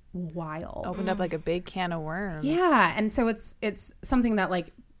was wild. Opened up like a big can of worms. Yeah. And so it's something that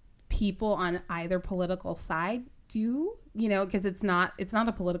like people on either political side do, you know, because it's not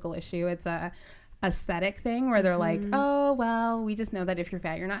a political issue. It's a aesthetic thing where they're like, oh, well, we just know that if you're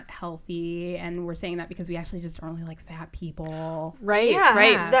fat, you're not healthy. And we're saying that because we actually just don't really like fat people. Right. Yeah.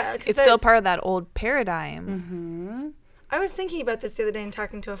 Right. It's still part of that old paradigm. I was thinking about this the other day and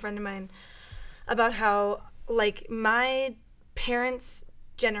talking to a friend of mine about how, like, my parents'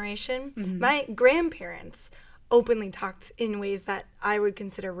 generation, my grandparents openly talked in ways that I would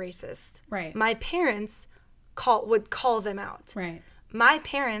consider racist. Right. My parents would call them out. Right. My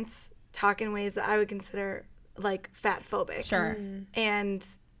parents talk in ways that I would consider like fat phobic. Sure. And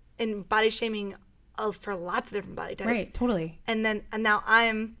body shaming for lots of different body types. Right. Totally. And now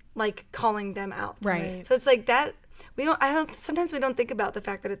I'm like calling them out. Right. So it's like that sometimes we don't think about the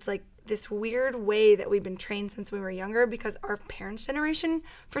fact that it's like this weird way that we've been trained since we were younger because our parents' generation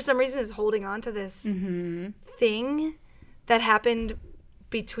for some reason is holding on to this thing that happened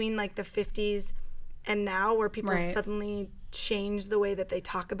between like the 50s and now where people suddenly change the way that they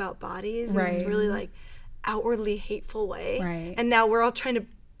talk about bodies in this really like outwardly hateful way. Right. And now we're all trying to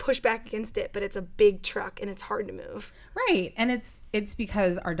push back against it, but it's a big truck and it's hard to move. Right. And it's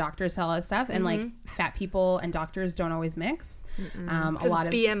because our doctors tell us stuff and like fat people and doctors don't always mix. A lot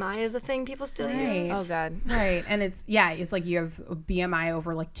of BMI is a thing people still use. Oh, God. Right. And it's like you have a BMI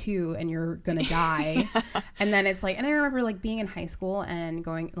over like 2 and you're going to die. And then it's like, and I remember like being in high school and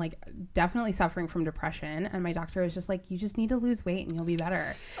going like definitely suffering from depression. And my doctor was just like, you just need to lose weight and you'll be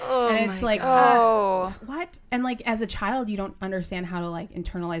better. And it's like, what? And like as a child, you don't understand how to like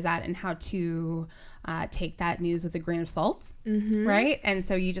internalize that and how to take that news with a grain of salt, right? And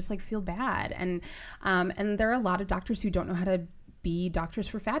so you just like feel bad, and there are a lot of doctors who don't know how to be doctors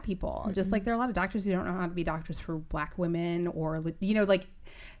for fat people, just like there are a lot of doctors who don't know how to be doctors for Black women, or you know, like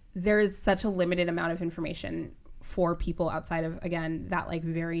there's such a limited amount of information for people outside of, again, that like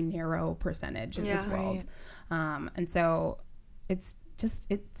very narrow percentage in this world. And so it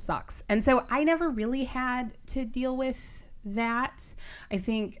sucks. And so I never really had to deal with that. I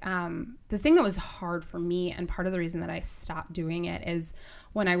think the thing that was hard for me, and part of the reason that I stopped doing it, is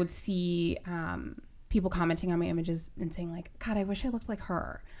when I would see people commenting on my images and saying like, God, I wish I looked like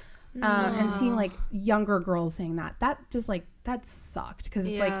her. And seeing like younger girls saying that just like, that sucked, because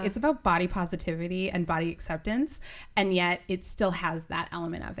it's like, it's about body positivity and body acceptance, and yet it still has that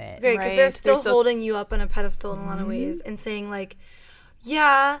element of it. Right, because they're still holding you up on a pedestal in a lot of ways and saying like,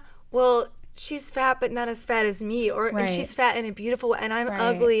 yeah, well, she's fat but not as fat as me, or and she's fat in a beautiful way and I'm Right,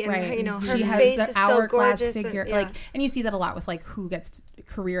 ugly, and right. her, you know, her She has face the is so hourglass gorgeous. figure, And, and you see that a lot with like who gets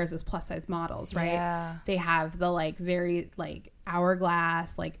careers as plus size models, right? Yeah. They have the like very like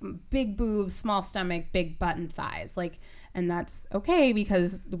hourglass, like big boobs, small stomach, big butt and thighs, like, and that's okay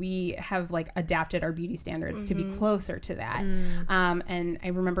because we have like adapted our beauty standards to be closer to that. And I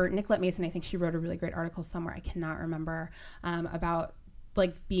remember Nicolette Mason, I think she wrote a really great article somewhere, I cannot remember, about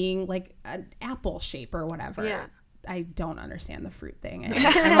like being like an apple shape or whatever. Yeah. I don't understand the fruit thing.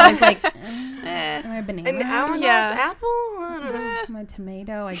 I'm always like, am I a banana? An hourglass apple? I don't know. Am I a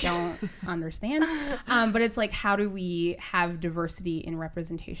tomato? I don't understand. But it's like, how do we have diversity in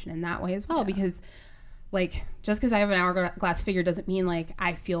representation in that way as well? Because like, just because I have an hourglass figure doesn't mean like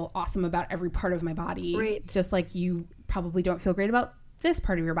I feel awesome about every part of my body. Right. Just like you probably don't feel great about this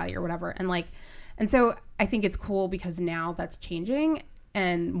part of your body or whatever. And so I think it's cool because now that's changing.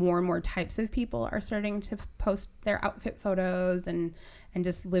 And more types of people are starting to post their outfit photos and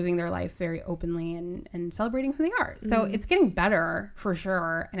just living their life very openly and celebrating who they are. So it's getting better for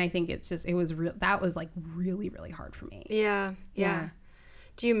sure. And I think that was like really, really hard for me. Yeah.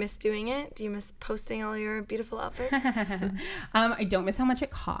 Do you miss doing it? Do you miss posting all your beautiful outfits? I don't miss how much it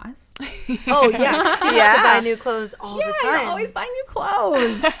costs. Oh, yeah. 'Cause you have to buy new clothes all the time. You're always buying new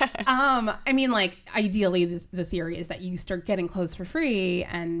clothes. I mean, like, ideally, the theory is that you start getting clothes for free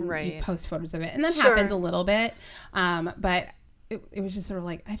and you post photos of it. And that happens a little bit. But it was just sort of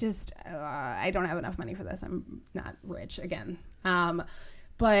like, I don't have enough money for this. I'm not rich again.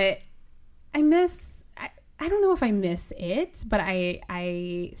 But I don't know if I miss it, but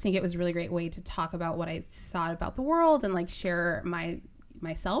I think it was a really great way to talk about what I thought about the world and like share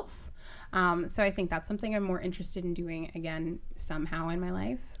myself. So I think that's something I'm more interested in doing again somehow in my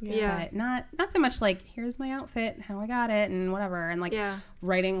life. Yeah. But not so much like, here's my outfit, how I got it, and whatever. And like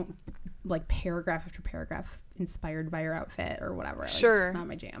writing like paragraph after paragraph inspired by your outfit or whatever. Sure. Like, it's not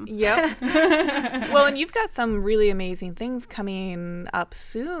my jam. Yep. Well, and you've got some really amazing things coming up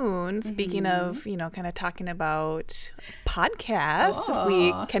soon. Speaking of, kind of talking about podcasts, if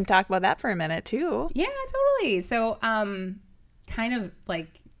we can talk about that for a minute too. Yeah, totally. So, kind of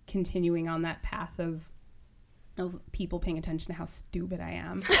like continuing on that path of people paying attention to how stupid I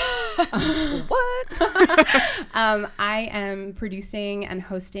am. What? I am producing and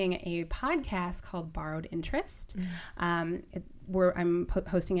hosting a podcast called Borrowed Interest. I'm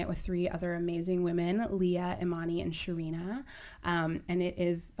hosting it with 3 other amazing women, Leah, Imani, and Sharina. And it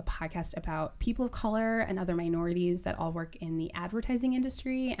is a podcast about people of color and other minorities that all work in the advertising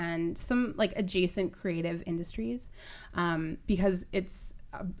industry and some like adjacent creative industries. Because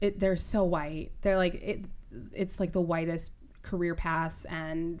they're so white. They're like, it's like the whitest career path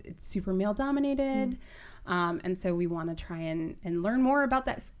and it's super male dominated. And so we want to try and learn more about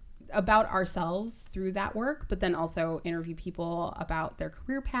that, about ourselves through that work, but then also interview people about their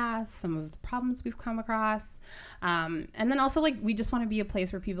career paths, some of the problems we've come across. And then also like, we just want to be a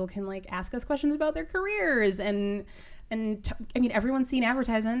place where people can like ask us questions about their careers I mean, everyone's seen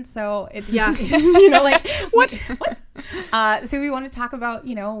advertisements, so it's, like what? So we want to talk about,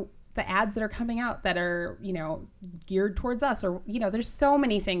 the ads that are coming out that are, geared towards us, or, there's so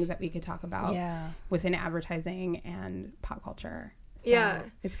many things that we could talk about within advertising and pop culture. So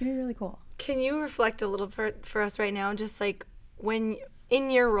it's going to be really cool. Can you reflect a little for us right now, just like when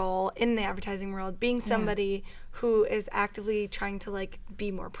in your role in the advertising world, being somebody who is actively trying to like be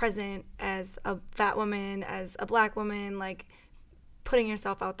more present as a fat woman, as a Black woman, like putting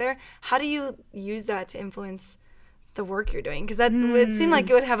yourself out there, how do you use that to influence the work you're doing? Because that would seem like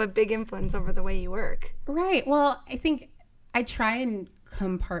it would have a big influence over the way you work. Right. Well, I think I try and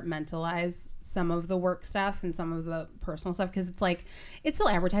compartmentalize some of the work stuff and some of the personal stuff, because it's like, it's still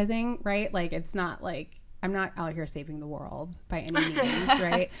advertising, right? Like, it's not like I'm not out here saving the world by any means,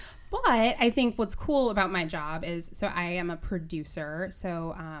 right? But I think what's cool about my job is, so I am a producer.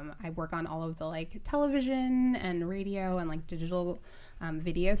 So I work on all of the like television and radio and like digital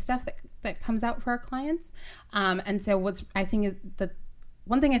video stuff that comes out for our clients. And so I think is that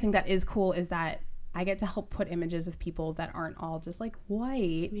one thing I think that is cool is that I get to help put images of people that aren't all just like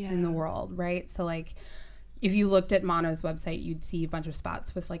white in the world, right? So like, if you looked at Mono's website, you'd see a bunch of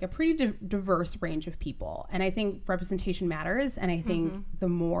spots with like a pretty diverse range of people. And I think representation matters. And I think the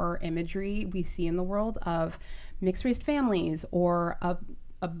more imagery we see in the world of mixed race families or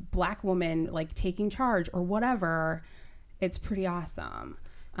a Black woman like taking charge or whatever, it's pretty awesome.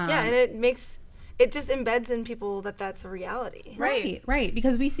 And it just embeds in people that that's a reality. Right.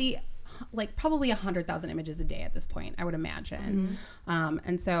 Because we see like probably 100,000 images a day at this point, I would imagine.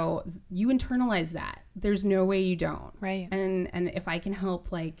 And so you internalize that. There's no way you don't. Right. And if I can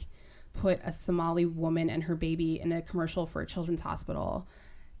help like put a Somali woman and her baby in a commercial for a children's hospital.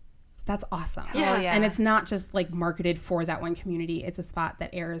 That's awesome. Yeah. Oh, yeah. And it's not just like marketed for that one community. It's a spot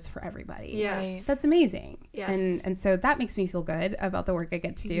that airs for everybody. Yes. Right. That's amazing. Yes. And so that makes me feel good about the work I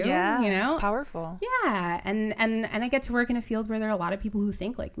get to do. Yeah, You know? it's powerful. Yeah. And I get to work in a field where there are a lot of people who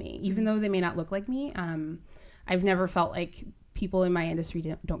think like me, even though they may not look like me. I've never felt like people in my industry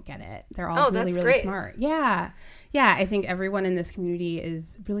don't get it. They're all really, that's really great. smart. Yeah. Yeah. I think everyone in this community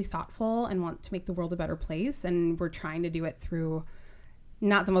is really thoughtful and want to make the world a better place. And we're trying to do it through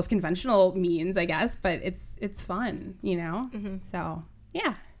not the most conventional means, I guess, but it's fun, you know? So,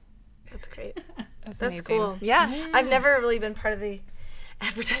 yeah. That's great. That's amazing. cool. Yeah. I've never really been part of the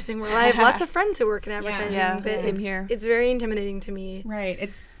advertising world. I have lots of friends who work in advertising. Yeah, but same it's, here. It's very intimidating to me. Right.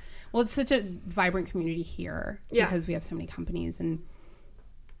 It's such a vibrant community here Yeah. because we have so many companies, and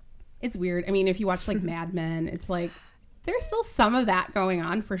it's weird. I mean, if you watch like Mad Men, it's like there's still some of that going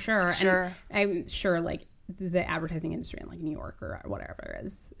on for sure. Sure. And I'm sure like the advertising industry in like New York or whatever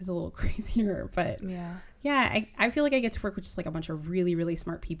is a little crazier, but yeah, I feel like I get to work with just like a bunch of really, really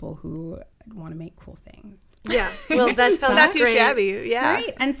smart people who want to make cool things. Yeah. Well, that sounds Not too great. shabby. Yeah.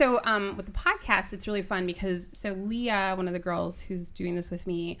 Right. And so with the podcast, it's really fun because Leah, one of the girls who's doing this with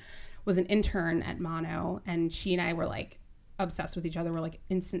me, was an intern at Mono, and she and I were like obsessed with each other. We're like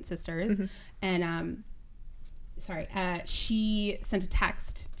instant sisters. And she sent a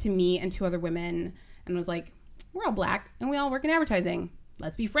text to me and 2 other women and was like, we're all Black and we all work in advertising.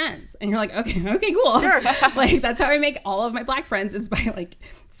 Let's be friends. And you're like, okay, cool. Sure. Like, that's how I make all of my Black friends, is by like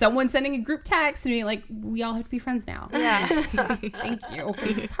someone sending a group text and being like, we all have to be friends now. Yeah. Thank you.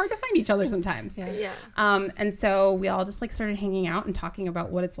 'Cause it's hard to find each other sometimes. Yeah. And so we all just like started hanging out and talking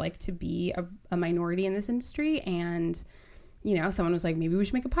about what it's like to be a minority in this industry. And, you know, someone was like, maybe we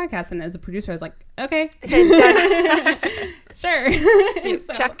should make a podcast. And as a producer, I was like, okay. Sure.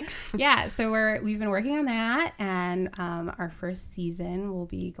 So, check. Yeah. So we've been working on that. And our first season will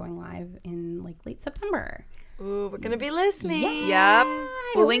be going live in like late September. Ooh, we're going to be listening. Yep.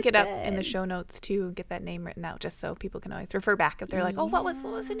 I We'll hope link it's it up good. in the show notes too. Get that name written out just so people can always refer back if they're like, oh, what was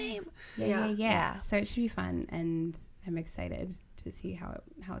the name? Yeah. So it should be fun. And I'm excited to see how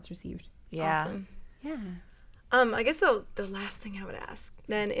it's received. Yeah. Awesome. Yeah. I guess the last thing I would ask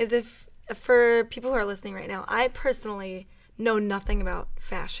then is if for people who are listening right now, I personally know nothing about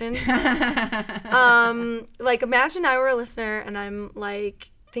fashion. Like imagine I were a listener and I'm like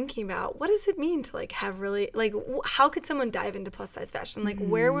thinking about what does it mean to like have really like how could someone dive into plus size fashion? Like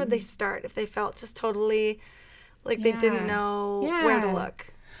where would they start if they felt just totally like they didn't know where to look?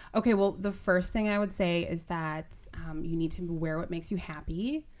 Okay, well, the first thing I would say is that you need to wear what makes you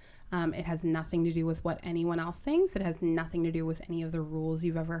happy. It has nothing to do with what anyone else thinks. It has nothing to do with any of the rules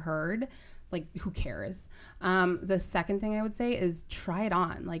you've ever heard. Like, who cares? The second thing I would say is try it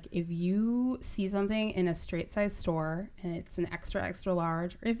on. Like, if you see something in a straight size store and it's an extra, extra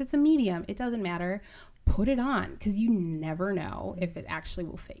large, or if it's a medium, it doesn't matter. Put it on, because you never know if it actually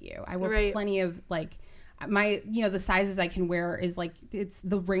will fit you. I wear plenty of, like, the sizes I can wear is like,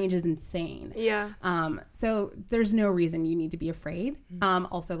 the range is insane. Yeah. So there's no reason you need to be afraid.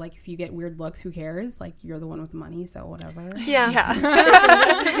 Also, like, if you get weird looks, who cares? Like, you're the one with the money, so whatever. Yeah.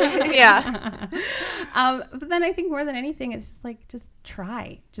 Yeah. But then I think more than anything, it's just like, just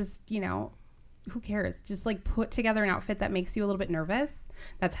try. Just, who cares? Just like put together an outfit that makes you a little bit nervous.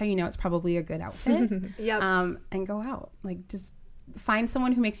 That's how you know it's probably a good outfit. Yep. And go out. Like, just find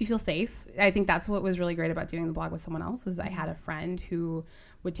someone who makes you feel safe. I think that's what was really great about doing the blog with someone else, was I had a friend who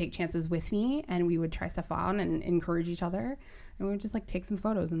would take chances with me, and we would try stuff on and encourage each other, and we would just like take some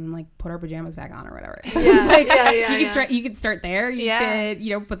photos and then like put our pajamas back on or whatever. So it's like, you could start there. You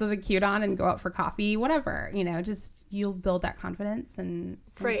could, put something cute on and go out for coffee, whatever, just you'll build that confidence and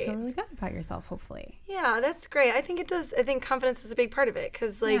feel really good about yourself, hopefully. Yeah, that's great. I think it does. I think confidence is a big part of it,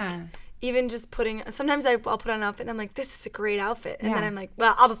 because like even just sometimes I'll put on an outfit and I'm like, this is a great outfit, and then I'm like,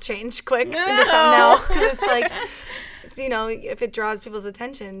 well, I'll just change quick into something else, because it's like, if it draws people's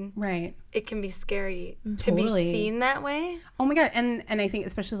attention, right, it can be scary to be seen that way. Oh my God. And I think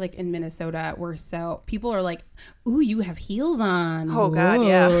especially like in Minnesota, people are like, ooh, you have heels on. Oh God,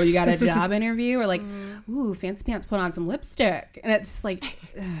 yeah. You got a job interview, or like, ooh, fancy pants, put on some lipstick. And it's just like,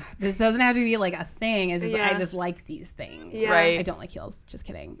 this doesn't have to be like a thing. It's just, I just like these things. Yeah. Right. I don't like heels, just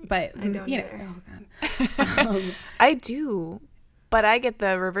kidding. But I don't either. Oh God. I do. But I get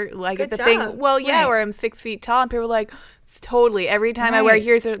the revert, like Good the job. thing. Well, yeah, Right. where I'm 6 feet tall, and people are like, totally. Every time I wear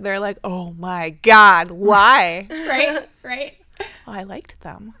heels, they're like, oh my God, why? Right. Well, I liked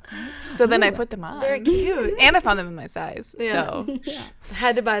them, so then I put them on. They're cute. And I found them in my size, so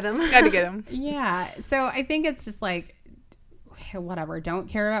Had to buy them. had to get them. Yeah. So I think it's just like, whatever. Don't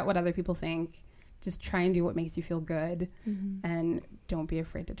care about what other people think. Just try and do what makes you feel good, and don't be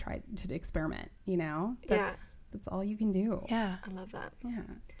afraid to try to experiment. You know, that's all you can do. Yeah. I love that. Yeah,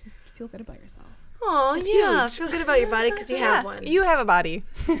 just feel good about yourself. Oh, yeah. Feel good about your body because you have one. You have a body.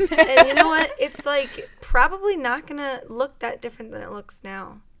 And you know what? It's like probably not going to look that different than it looks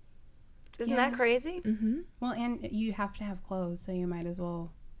now. Isn't that crazy? Mm-hmm. Well, and you have to have clothes, so you might as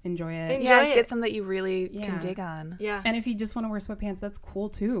well enjoy it. Enjoy it. Get some that you really can dig on. Yeah. And if you just want to wear sweatpants, that's cool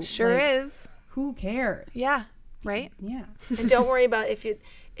too. Sure Like, is. Who cares? Yeah. Right? Yeah. And don't worry about if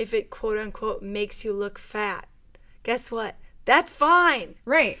it quote unquote makes you look fat. Guess what? That's fine.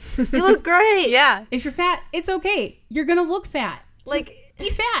 Right. You look great. Yeah. If you're fat, it's okay. You're gonna look fat. Like, just be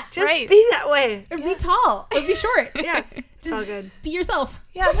fat. Just Right. be that way. Or be tall. Or be short. Yeah. It's all good. Be yourself.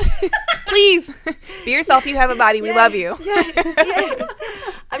 Yes. Please. Be yourself. You have a body. We love you. Yeah.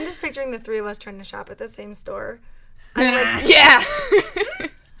 I'm just picturing the three of us trying to shop at the same store. I'm like, Yeah.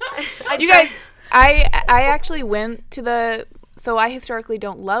 I You tried- guys, I actually went to the... So I historically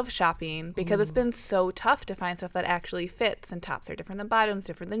don't love shopping because it's been so tough to find stuff that actually fits, and tops are different than bottoms,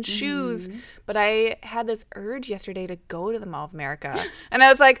 different than shoes. But I had this urge yesterday to go to the Mall of America. And I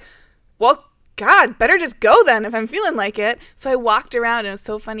was like, well, God, better just go then if I'm feeling like it. So I walked around, and it was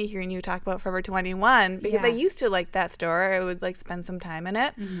so funny hearing you talk about Forever 21 because I used to like that store. I would like spend some time in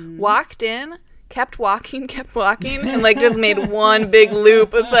it. Walked in, kept walking, and like just made one big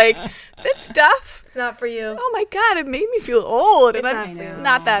loop. It's like, this stuff, It's not for you. oh my God, it made me feel old. It's And not I'm for you.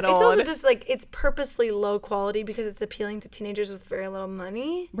 not that It's old. also just like it's purposely low quality because it's appealing to teenagers with very little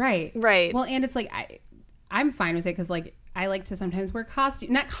money. Right. Right. Well, and it's like I'm fine with it because like I like to sometimes wear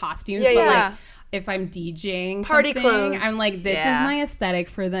not costumes, Yeah, but yeah. like if I'm DJing Party something, clothes. I'm like, this Yeah. is my aesthetic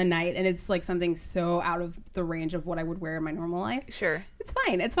for the night, and it's like something so out of the range of what I would wear in my normal life. Sure. It's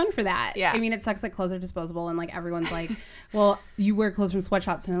fine. It's fun for that. Yeah. I mean, it sucks that clothes are disposable, and like everyone's like, well, you wear clothes from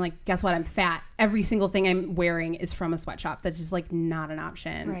sweatshops, and I'm like, guess what? I'm fat. Every single thing I'm wearing is from a sweatshop. That's just like not an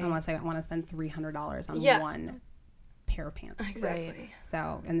option Right. unless I want to spend $300 on Yeah. one pair of pants. Exactly.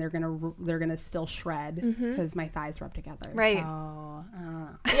 So, and they're gonna still shred because my thighs rub together. Right. So, I don't know.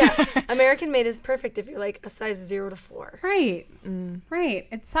 Yeah. American made is perfect if you're like a size 0 to 4. Right. Right.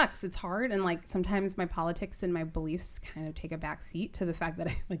 It sucks. It's hard, and like sometimes my politics and my beliefs kind of take a back seat to the fact that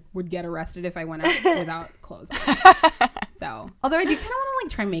I like would get arrested if I went out without clothes on. So, although I do kind of want to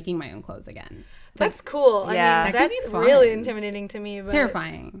like try making my own clothes again. That's cool. Yeah. I mean, That could that's be fun. really intimidating to me. But It's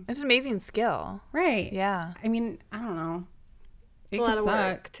terrifying. It's an amazing skill. Right. Yeah. I mean, I don't know. It's a lot of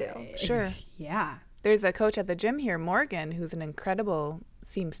work too. Sure. Yeah. There's a coach at the gym here, Morgan, who's an incredible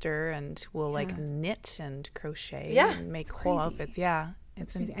seamster and will like knit and crochet Yeah. and make whole outfits. Yeah.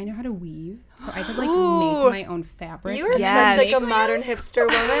 It's Crazy. I know how to weave, so I could like Ooh. make my own fabric. You are Yes. such like a modern hipster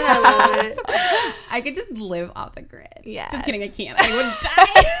woman. I love it. I could just live off the grid. Yes. Just kidding. I can't. I would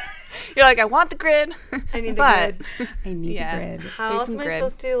die. You're like, I want the grid. I need the But grid. I need Yeah. the grid. How Here's else some am I grid.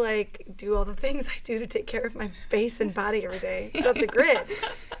 supposed to like do all the things I do to take care of my face and body every day without the grid?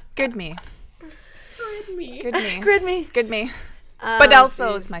 Grid me. Grid me. Grid me. Grid me. Grid me. Oh, But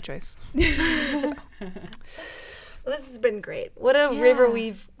also, jeez. it's my choice. Well, this has been great. What a river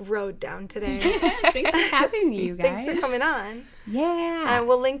we've rode down today. Thanks for having me, you guys. Thanks for coming on. Yeah.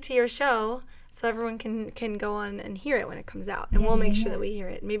 We'll link to your show so everyone can go on and hear it when it comes out. And we'll make sure that we hear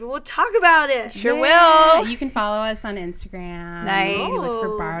it. Maybe we'll talk about it. Sure Yeah. will. You can follow us on Instagram. Nice. You can look Oh.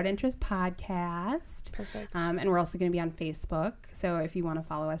 for Borrowed Interest Podcast. Perfect. And we're also going to be on Facebook. So if you want to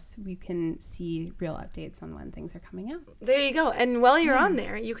follow us, you can see real updates on when things are coming out. There you go. And while you're on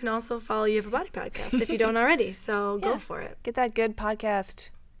there, you can also follow You Have a Body Podcast if you don't already. So go for it. Get that good podcast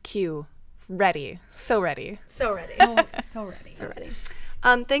cue ready. So ready. So ready. So ready. So ready.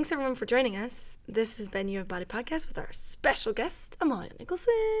 Thanks everyone for joining us. This has been You Have a Body Podcast with our special guest, Amalia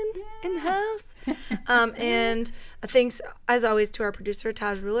Nicholson, in the house. And thanks, as always, to our producer,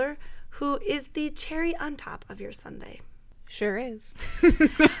 Taj Ruler, who is the cherry on top of your Sunday. Sure is.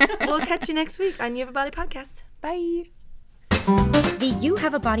 We'll catch you next week on You Have a Body Podcast. Bye. The You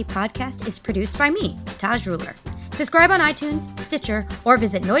Have a Body podcast is produced by me, Taj Ruler. Subscribe on iTunes, Stitcher, or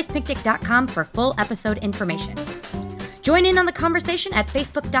visit noisepicnic.com for full episode information. Join in on the conversation at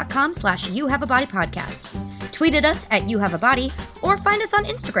facebook.com/YouHaveABodyPodcast. Tweet at us at YouHaveABody, or find us on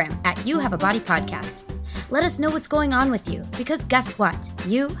Instagram at YouHaveABodyPodcast. Let us know what's going on with you, because guess what?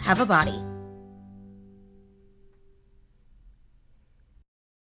 You have a body.